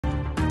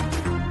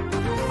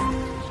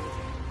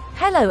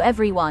Hello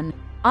everyone,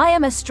 I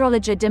am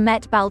astrologer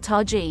Demet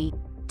Baltacı.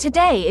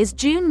 Today is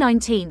June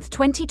 19,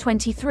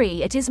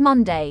 2023. It is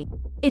Monday.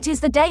 It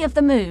is the day of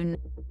the moon.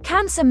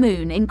 Cancer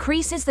moon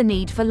increases the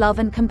need for love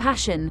and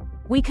compassion.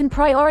 We can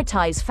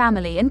prioritize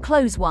family and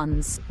close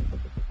ones.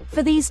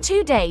 For these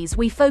 2 days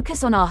we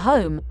focus on our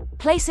home,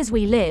 places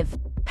we live,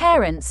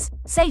 parents,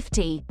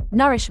 safety,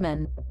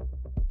 nourishment.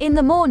 In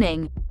the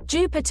morning,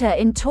 Jupiter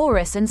in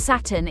Taurus and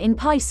Saturn in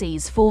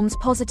Pisces forms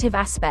positive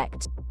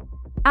aspect.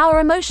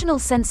 Our emotional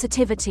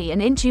sensitivity and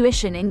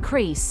intuition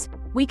increase.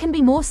 We can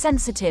be more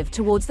sensitive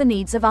towards the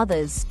needs of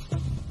others.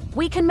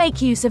 We can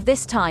make use of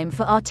this time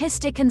for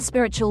artistic and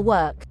spiritual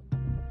work.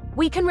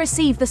 We can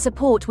receive the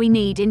support we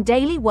need in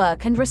daily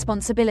work and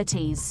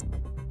responsibilities.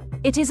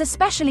 It is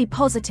especially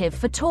positive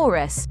for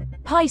Taurus,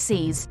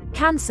 Pisces,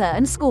 Cancer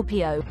and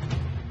Scorpio.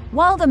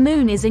 While the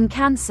moon is in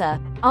Cancer,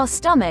 our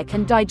stomach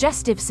and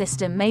digestive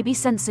system may be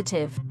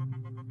sensitive.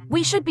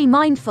 We should be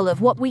mindful of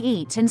what we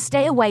eat and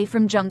stay away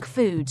from junk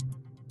food.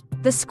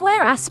 The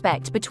square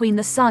aspect between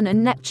the Sun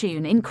and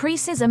Neptune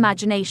increases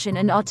imagination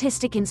and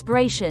artistic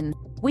inspiration.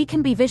 We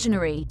can be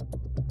visionary.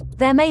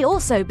 There may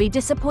also be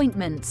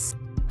disappointments.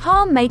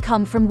 Harm may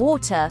come from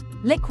water,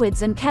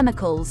 liquids and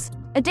chemicals,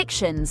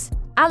 addictions,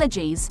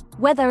 allergies,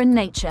 weather and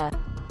nature.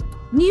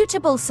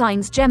 Mutable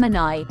signs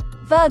Gemini,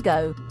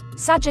 Virgo,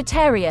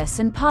 Sagittarius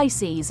and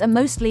Pisces are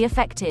mostly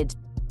affected.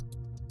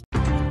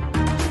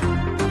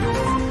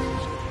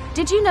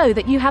 Did you know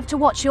that you have to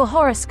watch your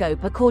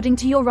horoscope according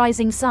to your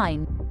rising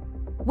sign?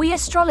 We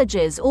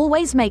astrologers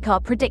always make our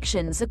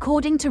predictions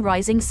according to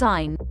rising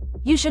sign.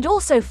 You should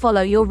also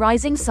follow your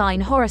rising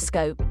sign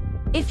horoscope.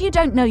 If you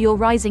don't know your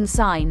rising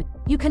sign,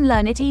 you can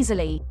learn it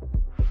easily.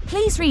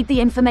 Please read the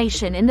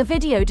information in the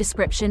video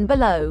description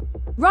below.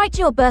 Write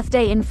your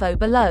birthday info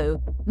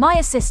below. My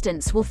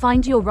assistants will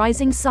find your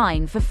rising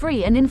sign for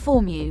free and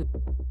inform you.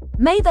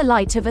 May the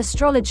light of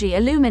astrology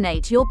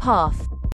illuminate your path.